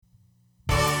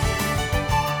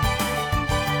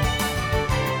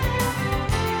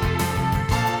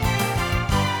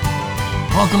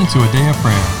Welcome to a day of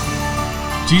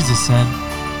prayer. Jesus said,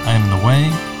 I am the way,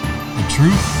 the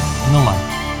truth, and the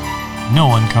life. No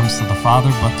one comes to the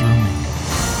Father but through me.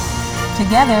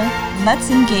 Together, let's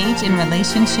engage in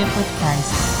relationship with Christ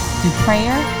through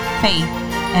prayer, faith,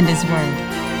 and His Word.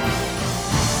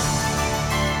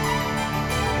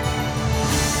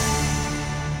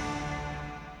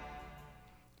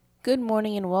 Good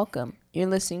morning and welcome. You're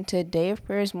listening to a Day of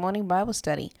Prayer's morning Bible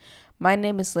study. My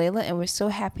name is Layla, and we're so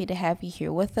happy to have you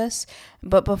here with us.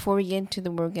 But before we get into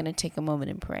the word, we're going to take a moment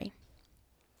and pray.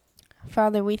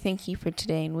 Father, we thank you for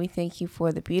today, and we thank you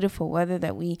for the beautiful weather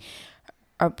that we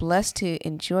are blessed to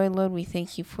enjoy, Lord. We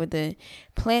thank you for the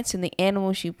plants and the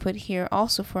animals you put here,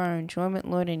 also for our enjoyment,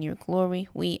 Lord, and your glory.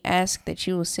 We ask that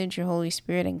you will send your Holy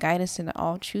Spirit and guide us into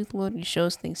all truth, Lord, and show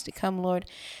us things to come, Lord,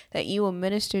 that you will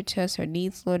minister to us our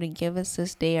needs, Lord, and give us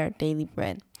this day our daily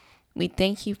bread. We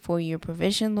thank you for your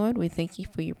provision, Lord. We thank you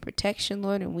for your protection,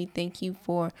 Lord, and we thank you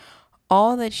for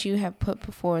all that you have put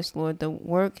before us, Lord, the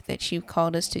work that you've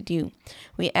called us to do.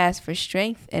 We ask for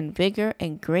strength and vigor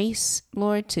and grace,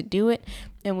 Lord, to do it,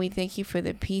 and we thank you for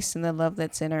the peace and the love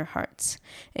that's in our hearts.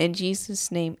 In Jesus'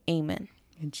 name, amen.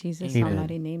 In Jesus' Amen.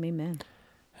 almighty name, amen.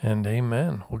 And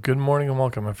amen. Well, good morning and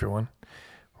welcome, everyone.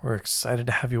 We're excited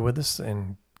to have you with us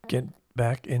and get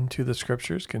back into the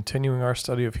scriptures, continuing our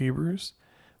study of Hebrews.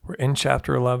 We're in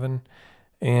chapter 11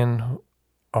 and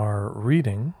are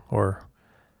reading or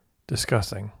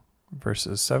discussing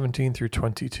verses 17 through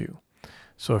 22.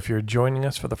 So if you're joining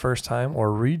us for the first time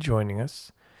or rejoining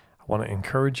us, I want to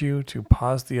encourage you to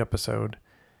pause the episode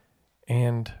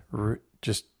and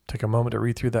just take a moment to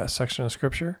read through that section of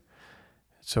scripture,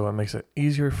 so it makes it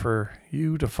easier for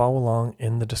you to follow along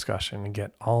in the discussion and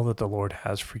get all that the Lord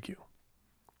has for you.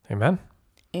 Amen?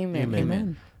 Amen.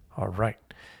 Amen. All right.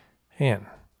 And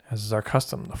as is our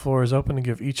custom, the floor is open to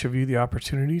give each of you the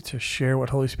opportunity to share what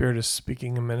Holy Spirit is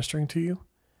speaking and ministering to you,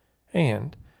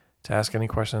 and to ask any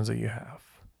questions that you have.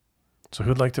 So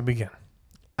who'd like to begin?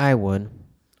 I would.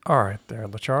 All right there,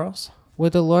 LaCharles.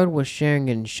 What the Lord was sharing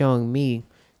and showing me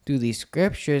through these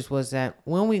scriptures was that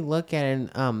when we look at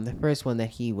it, the first one that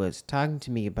he was talking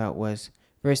to me about was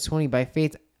verse 20. By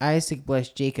faith, Isaac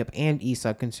blessed Jacob and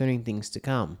Esau concerning things to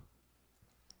come.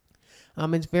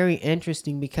 It's very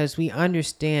interesting because we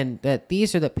understand that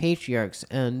these are the patriarchs,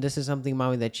 and this is something,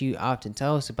 Mommy, that you often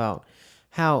tell us about,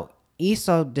 how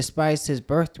Esau despised his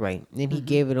birthright, and he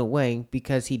gave it away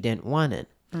because he didn't want it.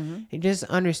 And just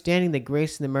understanding the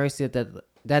grace and the mercy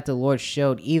that the Lord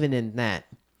showed even in that.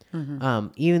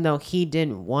 Even though he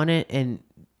didn't want it, and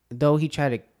though he tried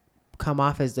to come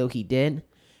off as though he did,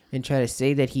 and try to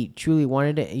say that he truly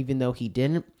wanted it, even though he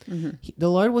didn't, the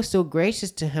Lord was still gracious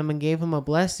to him and gave him a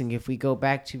blessing. If we go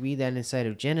back to read that inside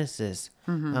of Genesis,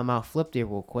 I'll flip there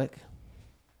real quick.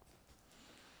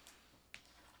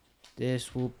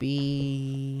 This will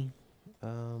be,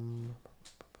 1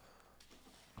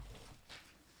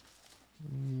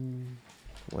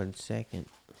 second.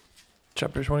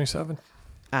 Chapter 27.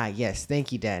 Yes,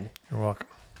 thank you, Dad. You're welcome.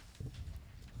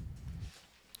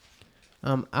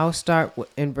 I'll start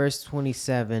in verse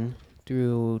 27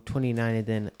 through 29, and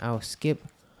then I'll skip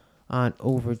on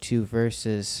over to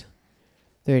verses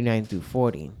 39 through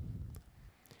 40.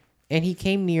 And he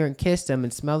came near and kissed him,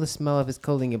 and smelled the smell of his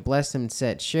clothing, and blessed him, and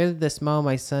said, Surely the smell of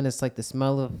my son is like the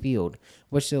smell of a field,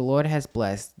 which the Lord has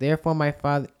blessed. Therefore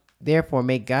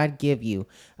may God give you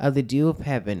of the dew of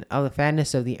heaven, of the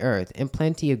fatness of the earth, and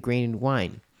plenty of grain and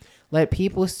wine. Let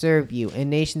people serve you, and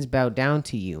nations bow down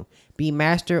to you. Be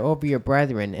master over your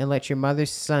brethren, and let your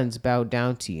mother's sons bow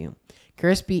down to you.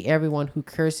 Cursed be everyone who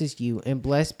curses you, and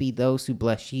blessed be those who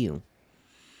bless you.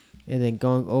 And then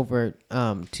going over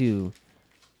to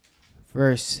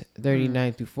verse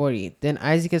 39 through 40. Then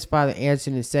Isaac his father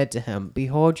answered and said to him,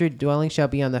 Behold, your dwelling shall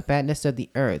be on the fatness of the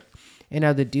earth, and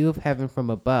of the dew of heaven from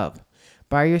above.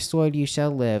 By your sword you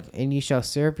shall live, and you shall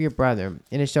serve your brother.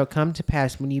 And it shall come to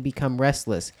pass when you become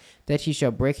restless, that you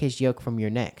shall break his yoke from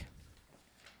your neck.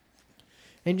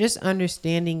 And just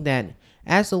understanding that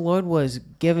as the Lord was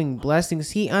giving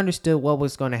blessings, he understood what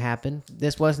was going to happen.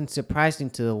 This wasn't surprising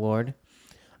to the Lord,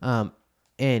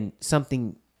 and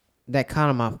something that caught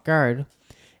him off guard.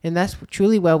 And that's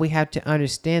truly what we have to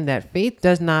understand, that faith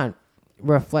does not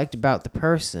reflect about the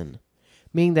person,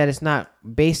 meaning that it's not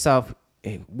based off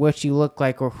what you look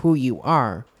like or who you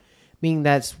are, meaning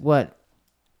that's what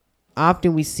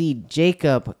often we see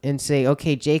Jacob and say,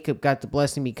 okay, Jacob got the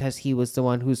blessing because he was the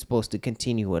one who's supposed to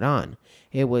continue it on.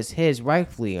 It was his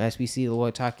rightfully, as we see the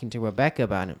Lord talking to Rebecca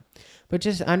about it. But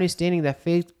just understanding that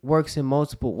faith works in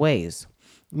multiple ways,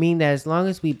 meaning that as long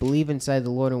as we believe inside the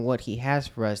Lord and what he has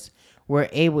for us, we're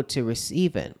able to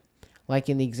receive it. Like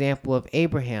in the example of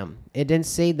Abraham, it didn't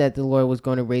say that the Lord was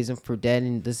going to raise him from dead.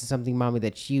 And this is something, Mommy,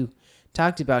 that you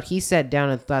talked about. He sat down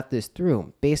and thought this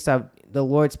through based on the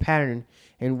Lord's pattern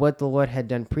and what the Lord had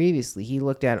done previously. He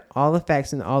looked at all the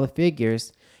facts and all the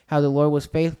figures, how the Lord was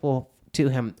faithful to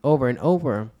him over and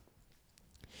over,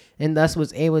 and thus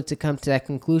was able to come to that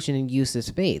conclusion and use his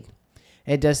faith.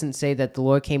 It doesn't say that the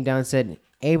Lord came down and said,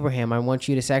 Abraham, I want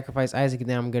you to sacrifice Isaac, and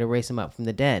then I'm going to raise him up from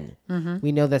the dead.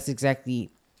 We know that's exactly,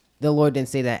 the Lord didn't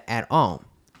say that at all,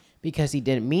 because he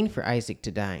didn't mean for Isaac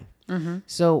to die.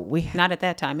 So we Not at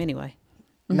that time, anyway.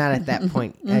 not at that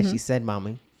point, as you said,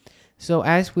 Mommy. So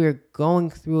as we're going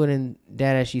through it, and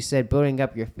Dad, as you said, building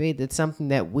up your faith, it's something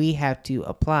that we have to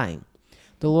apply.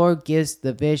 The Lord gives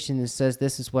the vision and says,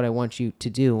 this is what I want you to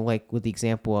do. Like with the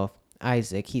example of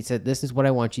Isaac, he said, this is what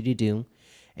I want you to do.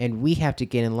 And we have to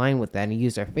get in line with that and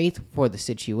use our faith for the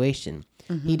situation.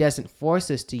 He doesn't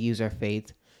force us to use our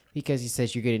faith because he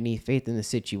says you're going to need faith in the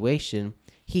situation.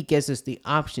 He gives us the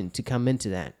option to come into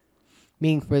that.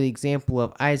 Meaning, for the example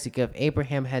of Isaac, if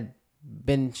Abraham had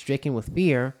been stricken with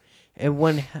fear, it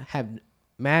wouldn't have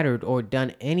mattered or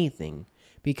done anything,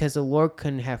 because the Lord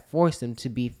couldn't have forced him to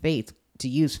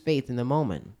use faith in the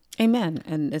moment. Amen.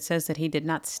 And it says that he did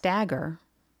not stagger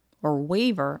or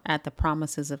waver at the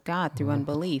promises of God through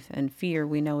unbelief. And fear,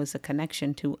 we know, is a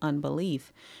connection to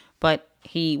unbelief. But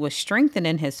he was strengthened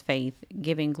in his faith,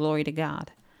 giving glory to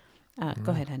God.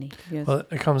 Go ahead, honey. Yes. Well,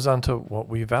 it comes down to what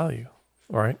we value,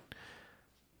 right?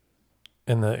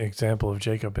 In the example of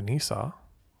Jacob and Esau,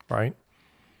 right?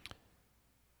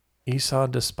 Esau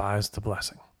despised the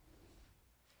blessing.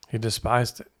 He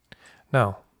despised it.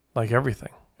 Now, like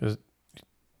everything, is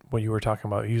what you were talking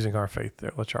about, using our faith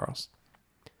there, Charles.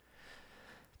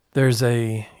 There's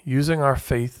a using our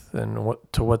faith and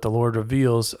what the Lord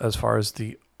reveals as far as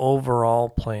the overall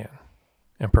plan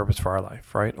and purpose for our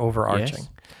life, right? Overarching. Yes.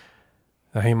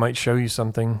 Now, he might show you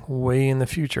something way in the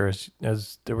future,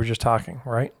 as they were just talking,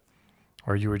 right?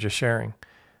 Or you were just sharing.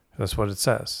 That's what it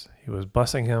says. He was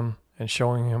blessing him and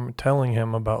showing him, telling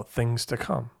him about things to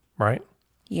come, right?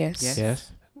 Yes.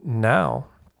 Yes. Now,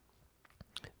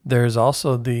 there's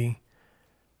also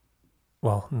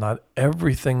not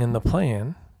everything in the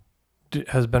plan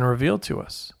has been revealed to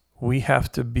us. We have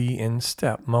to be in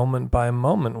step, moment by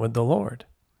moment, with the Lord.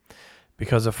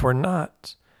 Because if we're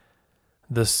not,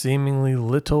 the seemingly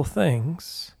little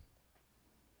things,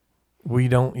 we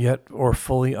don't yet or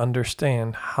fully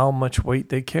understand how much weight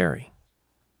they carry.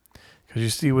 Because you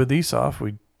see with Esau, if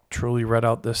we truly read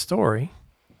out this story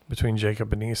between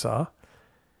Jacob and Esau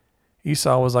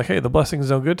was like, hey, the blessing's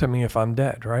no good to me if I'm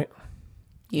dead, right?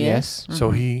 Yes.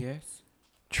 So he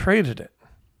traded it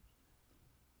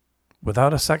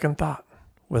without a second thought,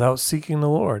 without seeking the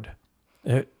Lord.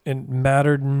 It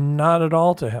mattered not at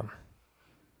all to him.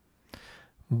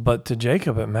 But to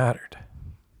Jacob, it mattered.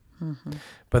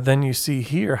 But then you see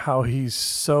here how he's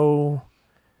so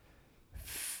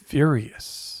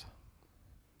furious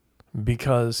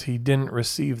because he didn't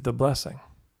receive the blessing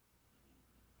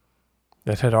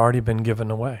that had already been given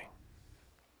away.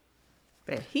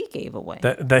 That he gave away.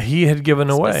 That he had given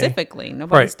away. Specifically.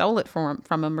 Nobody Right. stole it from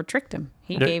him or tricked him.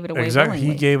 He Yeah, gave it away exactly.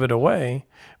 willingly. He gave it away,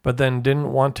 but then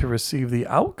didn't want to receive the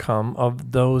outcome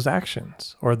of those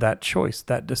actions or that choice,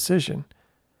 that decision.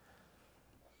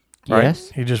 Right? Yes.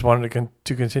 He just wanted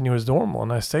to continue as normal.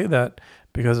 And I say that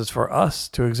because it's for us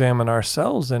to examine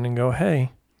ourselves and go,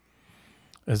 hey,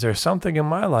 is there something in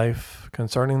my life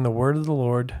concerning the word of the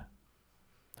Lord,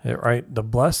 right? The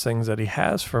blessings that he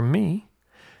has for me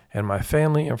and my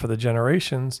family and for the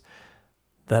generations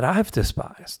that I've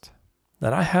despised,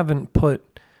 that I haven't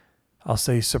put, I'll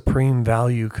say, supreme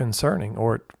value concerning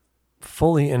or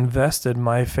fully invested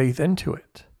my faith into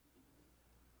it.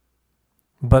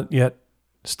 But yet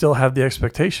still have the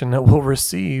expectation that we'll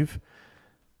receive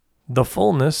the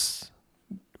fullness,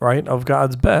 right, of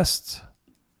God's best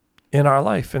in our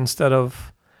life instead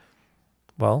of,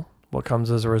 what comes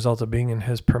as a result of being in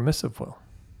his permissive will.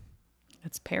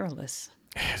 It's perilous.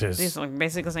 It is. He's like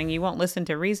basically saying you won't listen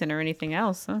to reason or anything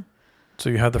else, huh? So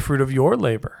you have the fruit of your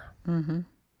labor. Mm-hmm.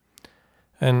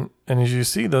 And as you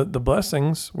see, the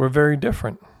blessings were very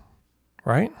different,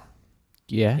 right?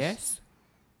 Yes.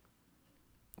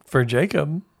 For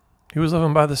Jacob, he was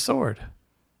living by the sword,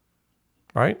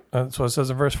 right? That's what it says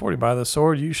in verse 40, by the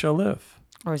sword you shall live.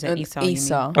 Or is that Esau? You mean?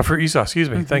 Esau. Oh, for Esau, excuse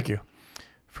me. Thank you.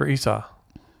 For Esau.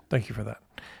 Thank you for that.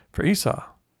 For Esau,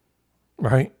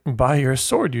 right? By your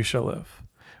sword you shall live.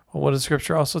 Well, what does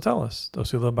Scripture also tell us?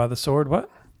 Those who live by the sword, what?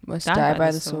 Must die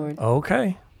by the sword.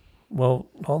 Okay. Well,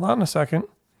 hold on a second.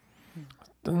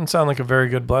 Doesn't sound like a very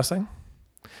good blessing,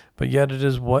 but yet it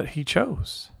is what he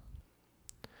chose.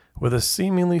 with a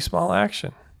seemingly small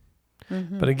action.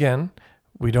 Mm-hmm. But again,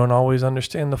 we don't always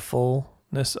understand the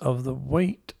fullness of the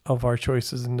weight of our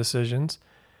choices and decisions.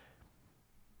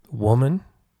 Woman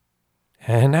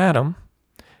and Adam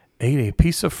ate a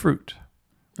piece of fruit.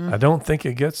 I don't think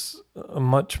it gets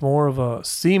much more of a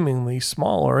seemingly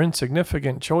small or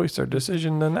insignificant choice or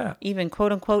decision than that. Even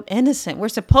quote unquote innocent. We're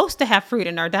supposed to have fruit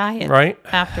in our diet, Right?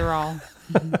 after all.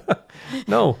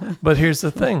 No, but here's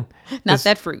the thing. Not It's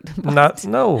that fruit.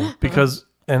 No, because,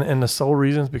 and the sole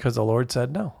reason is because the Lord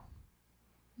said no.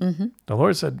 Mm-hmm. The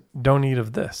Lord said, don't eat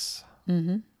of this.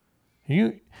 Mm-hmm.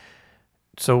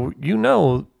 So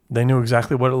they knew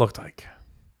exactly what it looked like.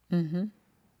 Mm-hmm.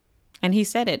 And he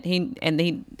said it.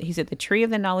 He said the tree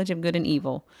of the knowledge of good and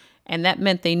evil. And that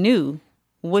meant they knew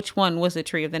which one was the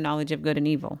tree of the knowledge of good and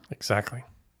evil. Exactly.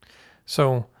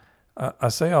 So I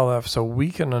say all that so we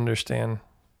can understand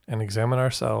and examine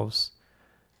ourselves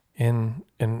in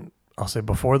I'll say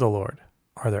before the Lord.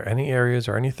 Are there any areas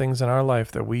or any things in our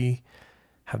life that we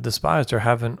have despised or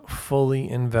haven't fully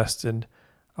invested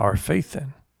our faith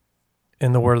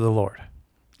in the word of the Lord?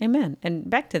 Amen. And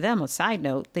back to them, a side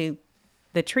note,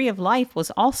 the tree of life was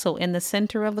also in the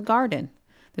center of the garden.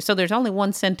 So there's only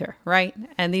one center, right?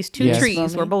 And these two Yes.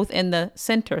 trees were both in the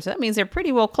center. So that means they're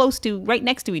pretty well right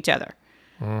next to each other.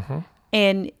 Mm-hmm.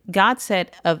 And God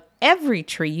said, of every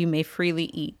tree you may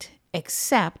freely eat,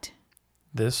 except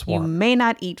This you one. may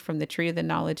not eat from the tree of the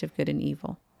knowledge of good and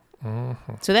evil.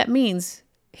 Mm-hmm. So that means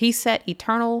he set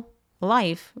eternal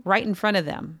life right in front of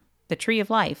them. The tree of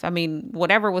life. I mean,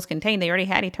 whatever was contained, they already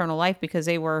had eternal life because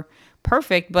they were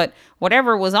perfect. But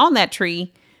whatever was on that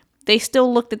tree, they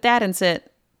still looked at that and said,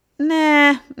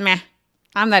 nah, meh,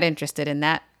 I'm not interested in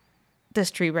that.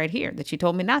 This tree right here that you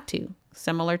told me not to.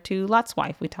 Similar to Lot's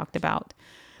wife we talked about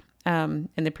in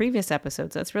the previous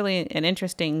episodes. That's really an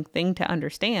interesting thing to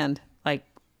understand. Like,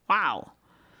 wow.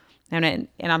 And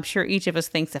I'm sure each of us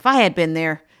thinks if I had been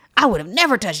there, I would have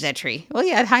never touched that tree. Well,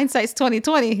 yeah, hindsight's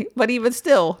 20/20, but even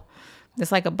still,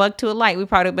 it's like a bug to a light. We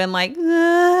probably have been like,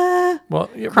 Well,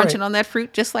 yeah, crunching right. on that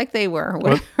fruit just like they were.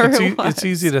 Well, Whatever it was. it's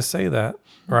easy to say that,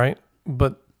 right?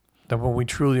 But then when we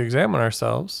truly examine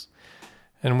ourselves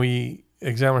and we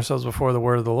examine ourselves before the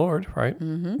word of the Lord, right?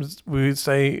 Mm-hmm. We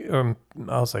say,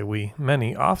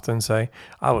 many often say,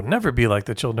 I would never be like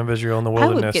the children of Israel in the I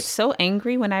wilderness. would get so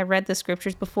angry when I read the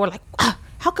scriptures before, like,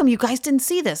 how come you guys didn't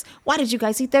see this? Why did you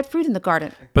guys eat that fruit in the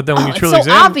garden? But then when you It's truly so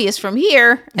examine, obvious from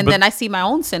here. And But- then I see my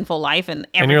own sinful life. And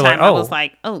every you're time like, I was oh.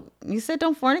 like, oh, you said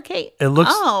don't fornicate? It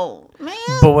looks- Oh, man.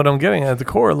 but what I'm getting at the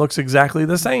core, it looks exactly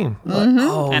the same. Like,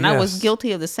 oh, And I was yes.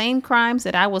 guilty of the same crimes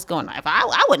that I was going,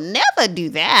 I would never do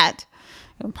that.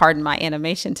 Pardon my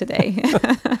animation today.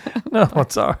 No,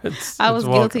 it's all right. I was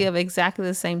guilty of exactly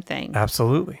the same thing.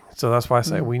 Absolutely. So that's why I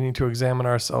say we need to examine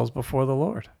ourselves before the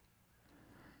Lord.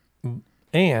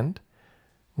 And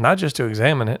not just to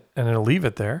examine it and then leave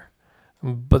it there,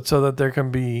 but so that there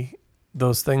can be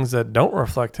those things that don't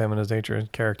reflect him and his nature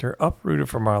and character uprooted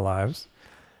from our lives,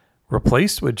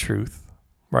 replaced with truth,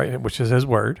 right, which is his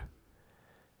word,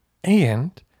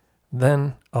 and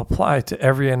then apply to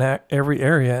every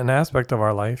area and aspect of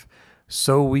our life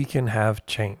so we can have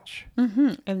change.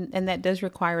 Mm-hmm. And that does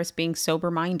require us being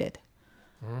sober-minded.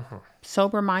 Mm-hmm.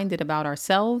 Sober-minded about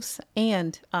ourselves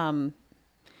and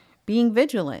being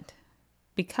vigilant,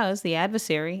 because the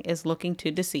adversary is looking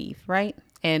to deceive, right?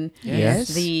 And Yes.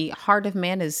 the heart of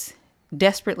man is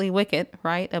desperately wicked,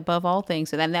 right? Above all things.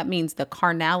 So then that means the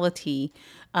carnality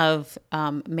of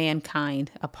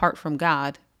mankind apart from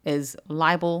God is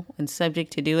liable and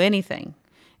subject to do anything.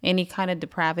 Any kind of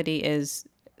depravity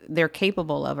they're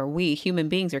capable of, or we human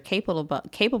beings are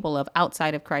capable of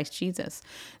outside of Christ Jesus.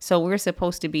 So we're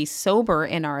supposed to be sober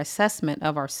in our assessment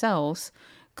of ourselves,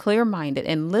 clear-minded,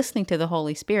 and listening to the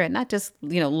Holy Spirit, not just,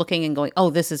 looking and going, oh,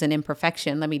 this is an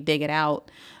imperfection, let me dig it out,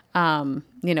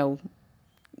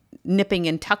 nipping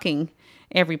and tucking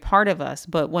every part of us.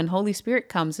 But when Holy Spirit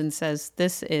comes and says,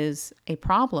 this is a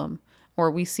problem,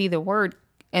 or we see the word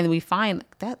and we find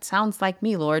that sounds like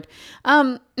me, Lord,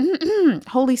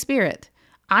 Holy Spirit,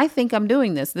 I think I'm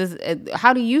doing this.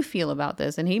 How do you feel about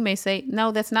this? And he may say,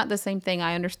 no, that's not the same thing.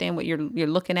 I understand what you're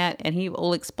looking at. And he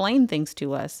will explain things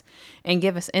to us and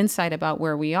give us insight about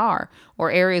where we are,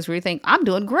 or areas where you think I'm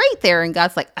doing great there. And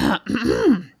God's like,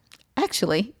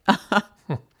 actually,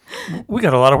 We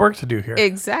got a lot of work to do here.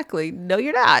 exactly. No,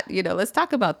 you're not. Let's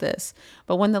talk about this.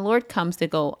 But when the Lord comes to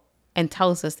go and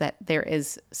tells us that there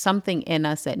is something in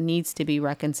us that needs to be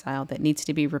reconciled, that needs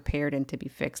to be repaired and to be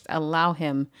fixed, allow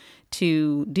him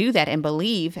to do that and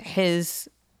believe his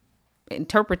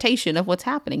interpretation of what's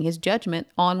happening, his judgment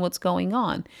on what's going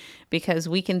on, because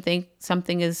we can think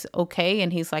something is okay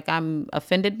and he's like, I'm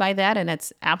offended by that, and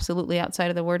that's absolutely outside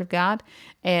of the word of God.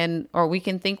 Or we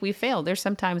can think we failed. There's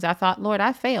sometimes I thought, Lord,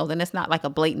 I failed, and it's not like a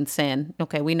blatant sin.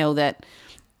 Okay, we know that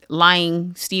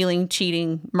lying, stealing,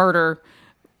 cheating, murder,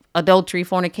 adultery,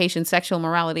 fornication, sexual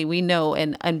immorality, we know,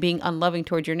 and being unloving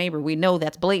towards your neighbor, we know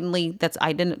that's blatantly, that's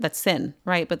sin,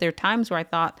 right? But there are times where I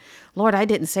thought, Lord, I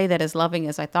didn't say that as loving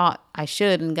as I thought I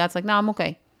should. And God's like, no, I'm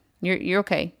okay. You're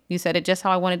okay. You said it just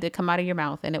how I wanted it to come out of your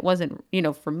mouth. And it wasn't,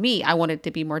 for me, I wanted it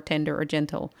to be more tender or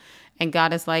gentle. And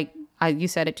God is like, you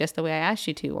said it just the way I asked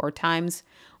you to. Or times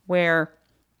where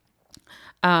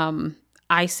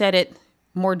I said it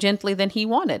more gently than he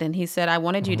wanted. And he said, I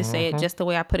wanted you to say it just the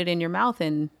way I put it in your mouth,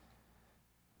 and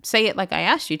say it like I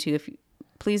asked you to,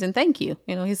 please and thank you.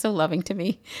 He's so loving to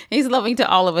me. He's loving to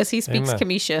all of us. He speaks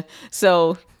Kamisha.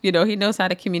 So, he knows how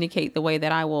to communicate the way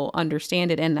that I will understand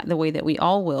it, and the way that we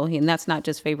all will. And that's not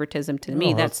just favoritism to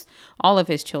me. That's all of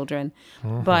his children.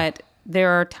 But there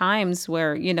are times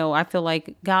where, I feel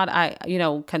like, God,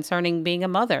 concerning being a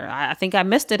mother, I think I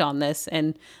missed it on this.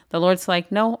 And the Lord's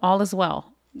like, no, all is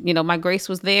well. My grace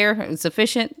was there, it was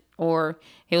sufficient. Or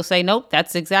he'll say, nope,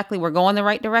 that's exactly, we're going the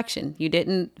right direction. You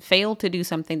didn't fail to do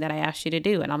something that I asked you to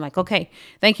do. And I'm like, okay,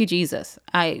 thank you, Jesus.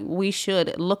 We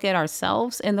should look at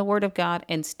ourselves in the word of God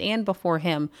and stand before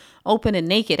him open and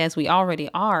naked as we already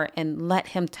are, and let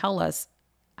him tell us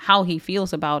how he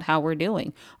feels about how we're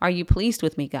doing. Are you pleased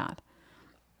with me, God?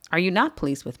 Are you not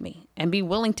pleased with me? And be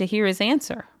willing to hear his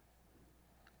answer.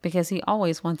 Because he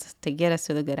always wants to get us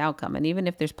to the good outcome. And even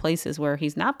if there's places where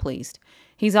he's not pleased,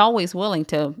 he's always willing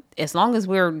to, as long as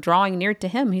we're drawing near to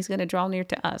him, he's going to draw near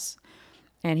to us.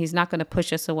 And he's not going to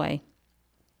push us away.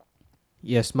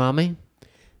 Yes, Mommy.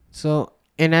 So,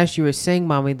 and as you were saying,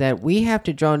 Mommy, that we have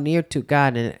to draw near to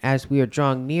God. And as we are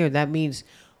drawing near, that means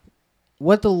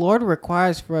what the Lord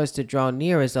requires for us to draw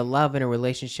near is a love and a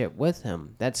relationship with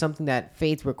him. That's something that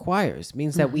faith requires. It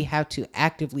means that we have to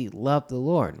actively love the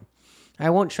Lord. I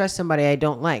won't trust somebody I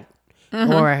don't like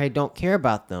or I don't care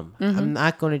about them. I'm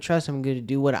not going to trust them. I'm going to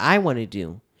do what I want to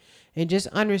do. And just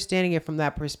understanding it from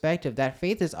that perspective, that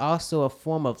faith is also a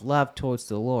form of love towards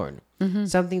the Lord.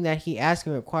 Something that he asks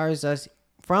and requires us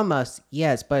from us,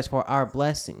 yes, but it's for our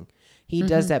blessing. He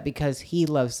does that because he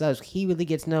loves us. He really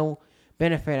gets no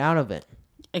benefit out of it.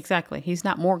 Exactly. He's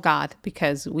not more God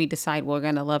because we decide we're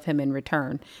going to love him in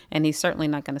return. And he's certainly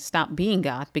not going to stop being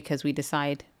God because we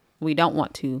decide we don't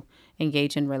want to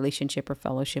engage in relationship or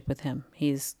fellowship with him.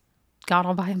 He's God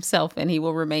all by himself, and he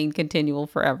will remain continual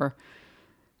forever.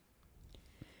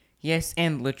 Yes,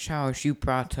 and LaCharles, you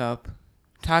brought up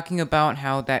talking about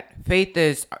how that faith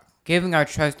is giving our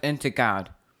trust into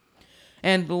God.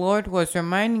 And the Lord was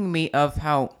reminding me of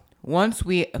how once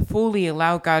we fully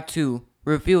allow God to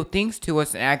reveal things to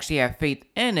us and actually have faith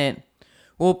in it,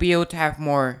 we'll be able to have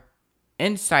more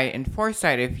insight and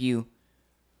foresight,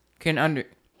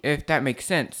 if that makes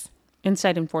sense.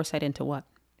 Insight and foresight into what?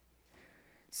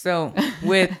 So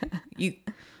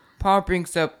Paul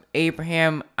brings up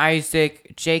Abraham,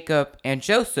 Isaac, Jacob, and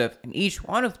Joseph, and each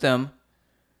one of them,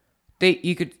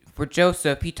 for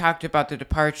Joseph, he talked about the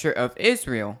departure of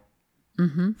Israel.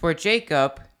 For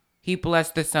Jacob, he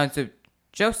blessed the sons of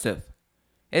Joseph.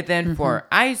 And then for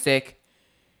Isaac,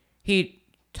 he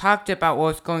talked about what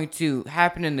was going to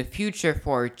happen in the future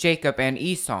for Jacob and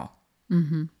Esau.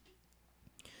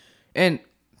 And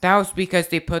that was because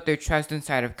they put their trust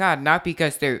inside of God, not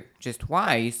because they're just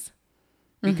wise.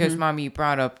 Because Mommy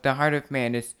brought up the heart of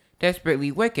man is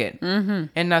desperately wicked.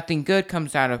 And nothing good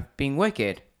comes out of being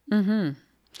wicked. And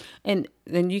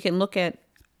then you can look at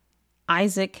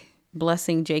Isaac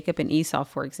blessing Jacob and Esau,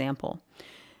 for example.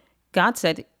 God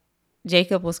said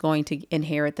Jacob was going to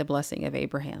inherit the blessing of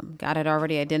Abraham. God had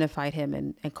already identified him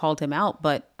and called him out,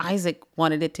 but Isaac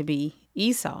wanted it to be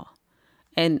Esau.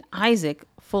 And Isaac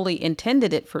fully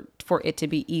intended it for it to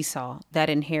be Esau that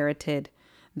inherited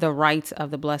the rights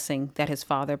of the blessing that his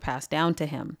father passed down to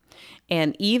him.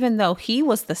 And even though he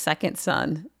was the second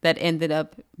son that ended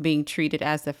up being treated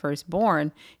as the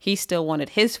firstborn, he still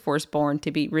wanted his firstborn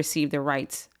to receive the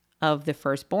rights of the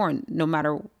firstborn,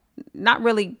 not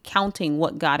really counting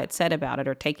what God had said about it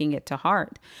or taking it to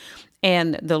heart.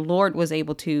 And the Lord was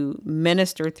able to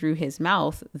minister through his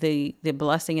mouth the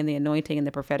blessing and the anointing and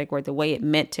the prophetic word the way it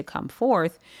meant to come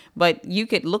forth. But you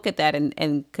could look at that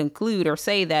and conclude or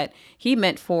say that he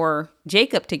meant for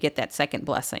Jacob to get that second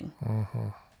blessing,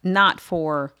 not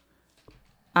for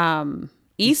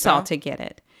Esau to get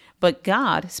it. But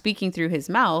God, speaking through his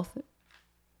mouth,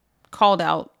 called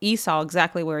out Esau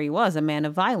exactly where he was, a man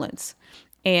of violence.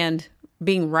 And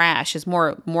being rash is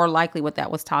more likely what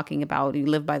that was talking about. You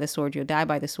live by the sword, you'll die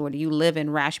by the sword. You live in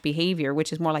rash behavior,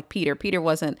 which is more like Peter. Peter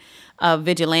wasn't a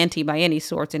vigilante by any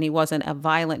sorts, and he wasn't a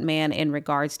violent man in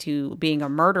regards to being a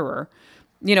murderer,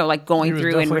 like going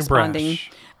through and responding.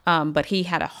 But he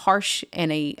had a harsh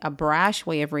and a brash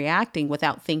way of reacting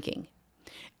without thinking.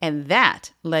 And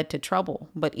that led to trouble.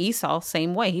 But Esau,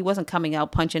 same way. He wasn't coming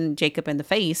out punching Jacob in the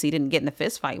face. He didn't get in a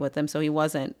fist fight with him. So he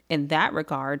wasn't, in that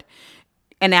regard,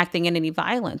 enacting in any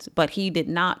violence. But he did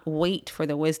not wait for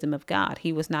the wisdom of God.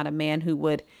 He was not a man who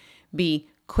would be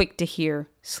quick to hear,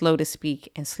 slow to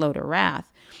speak, and slow to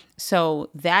wrath.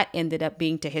 So that ended up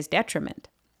being to his detriment.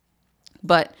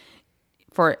 But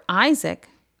for Isaac,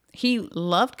 he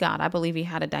loved God. I believe he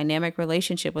had a dynamic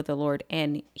relationship with the Lord,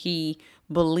 and he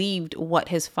believed what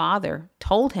his father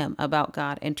told him about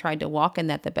God and tried to walk in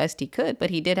that the best he could. But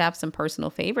he did have some personal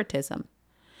favoritism.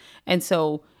 And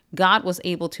so God was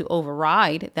able to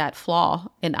override that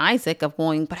flaw in Isaac of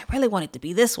going, but I really want it to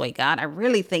be this way, God. I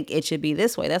really think it should be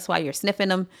this way. That's why you're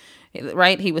sniffing him,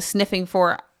 right? He was sniffing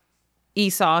for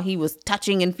Esau. He was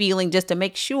touching and feeling just to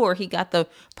make sure he got the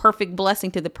perfect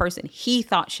blessing to the person he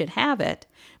thought should have it.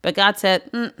 But God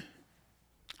said,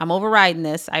 I'm overriding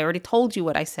this. I already told you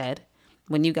what I said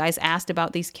when you guys asked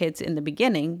about these kids in the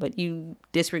beginning, but you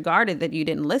disregarded that, you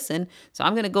didn't listen. So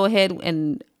I'm going to go ahead,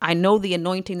 and I know the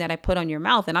anointing that I put on your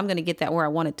mouth, and I'm going to get that where I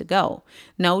want it to go.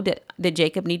 No, did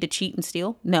Jacob need to cheat and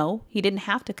steal? No, he didn't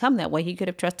have to come that way. He could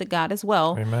have trusted God as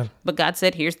well. Amen. But God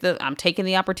said, I'm taking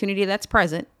the opportunity that's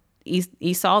present.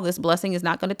 Esau, this blessing is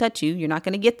not going to touch you. You're not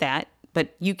going to get that,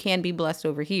 but you can be blessed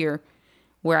over here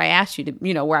where I asked you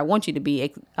to, where I want you to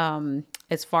be,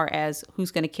 as far as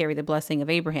who's going to carry the blessing of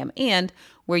Abraham and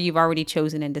where you've already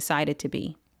chosen and decided to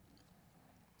be.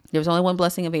 There was only one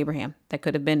blessing of Abraham that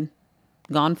could have been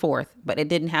gone forth, but it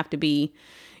didn't have to be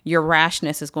your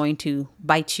rashness is going to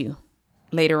bite you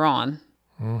later on.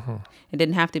 Mm-hmm. It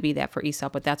didn't have to be that for Esau,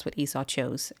 but that's what Esau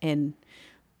chose in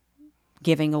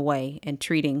giving away and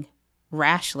treating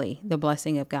rashly the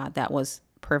blessing of God that was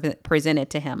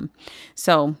presented to him.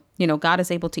 So, God is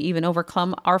able to even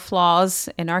overcome our flaws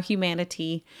and our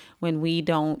humanity when we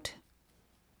don't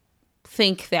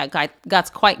think that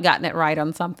God's quite gotten it right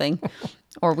on something,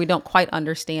 or we don't quite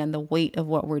understand the weight of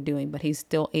what we're doing, but he's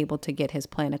still able to get his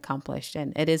plan accomplished.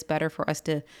 And it is better for us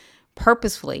to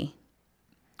purposefully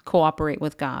cooperate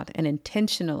with God and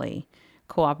intentionally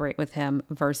cooperate with him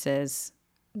versus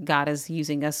God is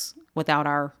using us without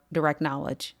our direct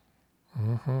knowledge.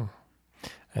 Mm-hmm.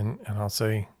 And I'll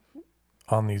say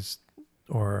on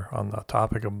the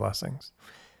topic of blessings,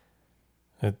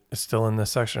 it's still in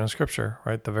this section of scripture,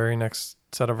 right? The very next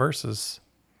set of verses,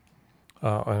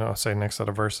 and I'll say next set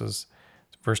of verses,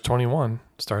 verse 21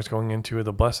 starts going into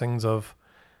the blessings of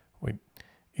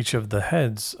each of the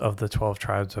heads of the 12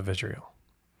 tribes of Israel.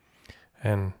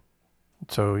 And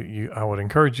so I would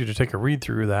encourage you to take a read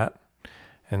through that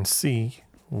and see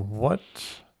what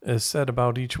is said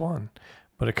about each one.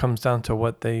 But it comes down to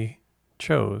what they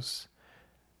chose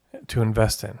to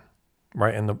invest in,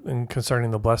 right? And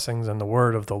concerning the blessings and the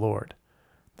word of the Lord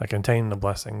that contain the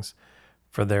blessings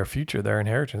for their future, their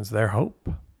inheritance, their hope.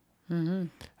 Mm-hmm.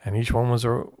 And each one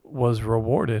was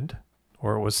rewarded,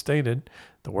 or it was stated,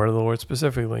 the word of the Lord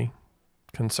specifically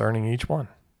concerning each one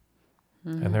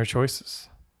and their choices.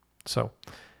 So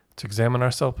let's examine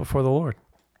ourselves before the Lord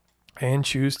and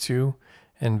choose to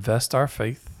invest our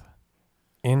faith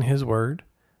in his word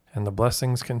and the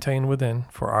blessings contained within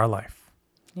for our life.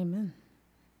 Amen.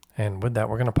 And with that,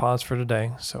 we're going to pause for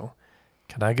today. So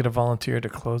can I get a volunteer to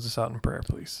close us out in prayer,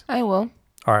 please? I will.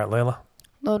 All right, Layla.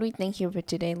 Lord, we thank you for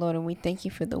today, Lord, and we thank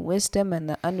you for the wisdom and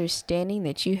the understanding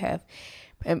that you have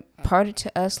imparted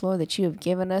to us, Lord, that you have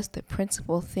given us the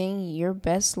principal thing, your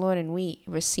best, Lord, and we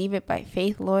receive it by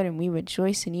faith, Lord, and we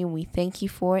rejoice in you, and we thank you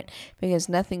for it, because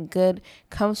nothing good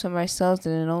comes from ourselves,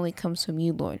 and it only comes from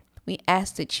you, Lord. We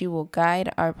ask that you will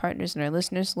guide our partners and our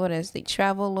listeners, Lord, as they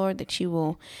travel, Lord, that you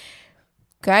will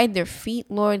guide their feet,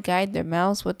 Lord, guide their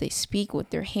mouths, what they speak, what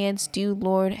their hands do,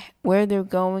 Lord, where they're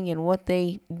going and what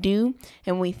they do.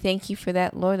 And we thank you for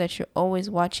that, Lord, that you're always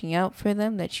watching out for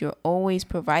them, that you're always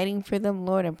providing for them,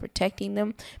 Lord, and protecting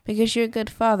them, because you're a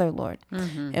good Father, Lord.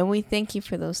 Mm-hmm. And we thank you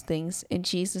for those things. In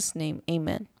Jesus' name,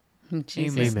 amen. In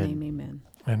Jesus' name, amen.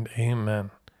 And amen.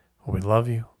 Well, we love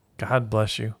you. God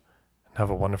bless you. And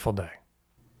have a wonderful day.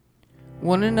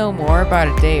 Want to know more about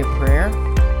a day of prayer?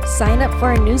 Sign up for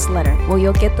our newsletter where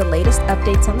you'll get the latest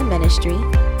updates on the ministry,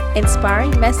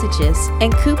 inspiring messages,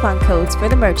 and coupon codes for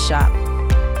the merch shop.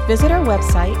 Visit our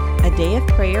website,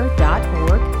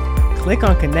 adayofprayer.org. Click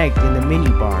on Connect in the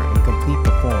menu bar and complete the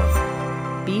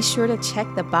form. Be sure to check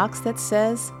the box that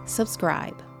says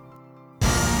subscribe.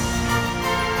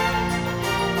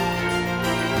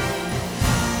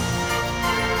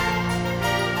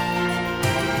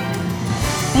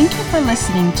 Thank you for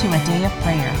listening to A Day of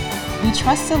Prayer. We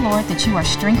trust the Lord that you are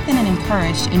strengthened and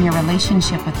encouraged in your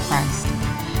relationship with Christ.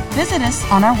 Visit us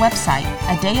on our website,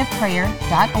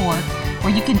 adayofprayer.org,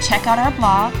 where you can check out our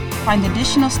blog, find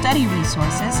additional study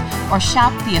resources, or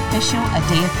shop the official A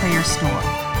Day of Prayer store.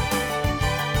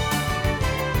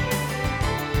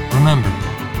 Remember,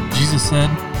 Jesus said,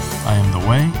 I am the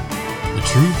way, the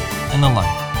truth, and the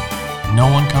life. No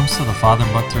one comes to the Father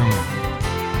but through me.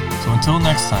 So until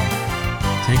next time,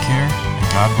 take care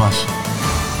and God bless you.